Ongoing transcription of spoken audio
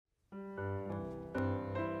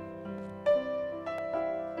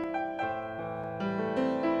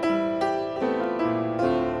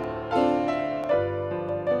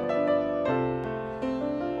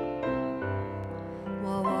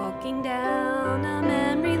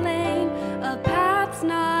was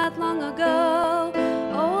not long ago.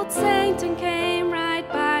 Old Satan came right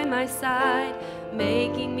by my side,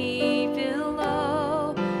 making me feel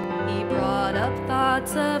low. He brought up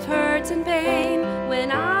thoughts of hurt and pain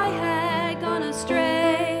when I had gone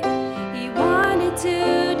astray. He wanted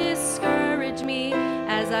to discourage me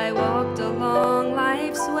as I walked along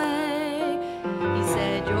life's way. He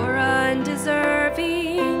said, "You're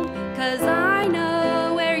undeserving, 'cause I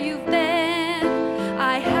know where you've been.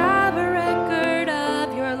 I have a record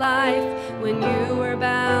of your life when you were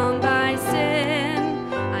bound by sin.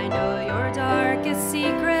 I know your darkest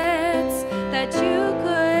secrets that you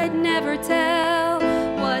could never tell.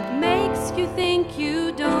 What makes you think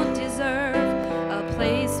you don't deserve a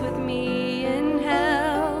place with me in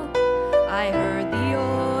hell?" I heard the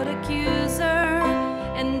old accuser,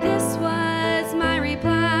 and this was my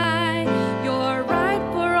reply. "You're right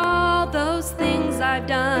for all those things I've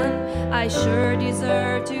done. I sure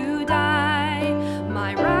deserve to die.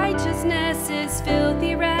 My righteousness is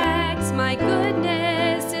filthy rags. My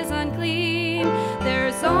goodness is unclean.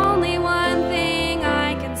 There's only one thing I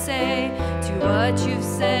can say to what you've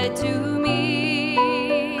said to me.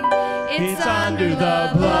 It's under the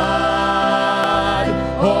blood.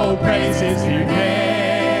 Oh, praises your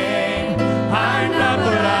name. I'm not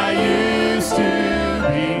what I used to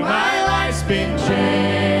be. My life's been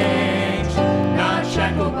changed, not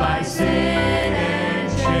shackled by sin and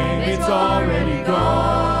shame. It's already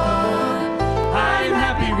gone. I'm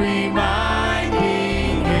happy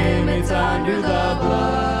reminding him it's under the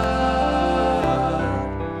blood.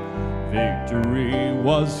 Victory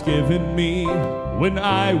was given me when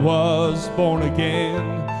I was born again.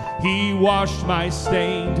 He washed my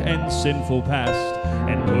stained and sinful past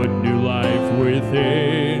and put new life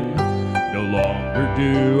within. No longer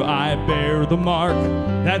do I bear the mark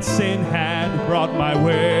that sin had brought my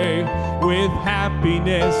way. With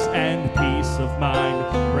happiness and peace of mind,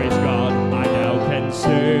 praise God, I now can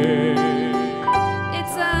say,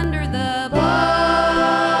 it's under the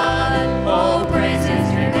blood. Oh, praises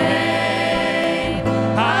your name.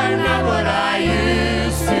 I'm not what I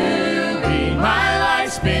used to be. My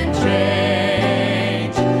life's been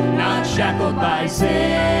changed, not shackled by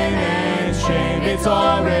sin and shame. It's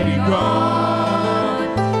already gone.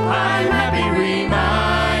 I'm happy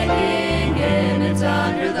reminding him it's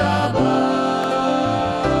under the blood.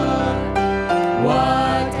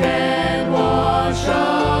 What can wash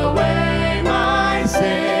away my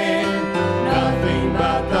sin? Nothing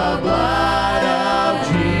but the blood of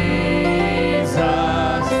Jesus.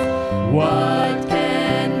 What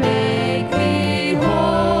can make me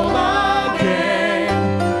whole again?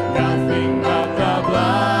 Nothing but the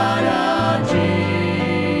blood of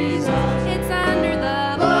Jesus. It's under the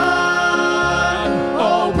blood.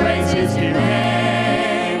 Oh, praises your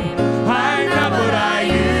name. I'm not what I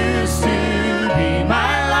used to be.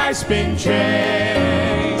 My life's been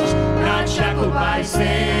changed, not shackled by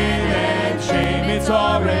sin and shame. It's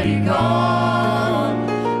already gone.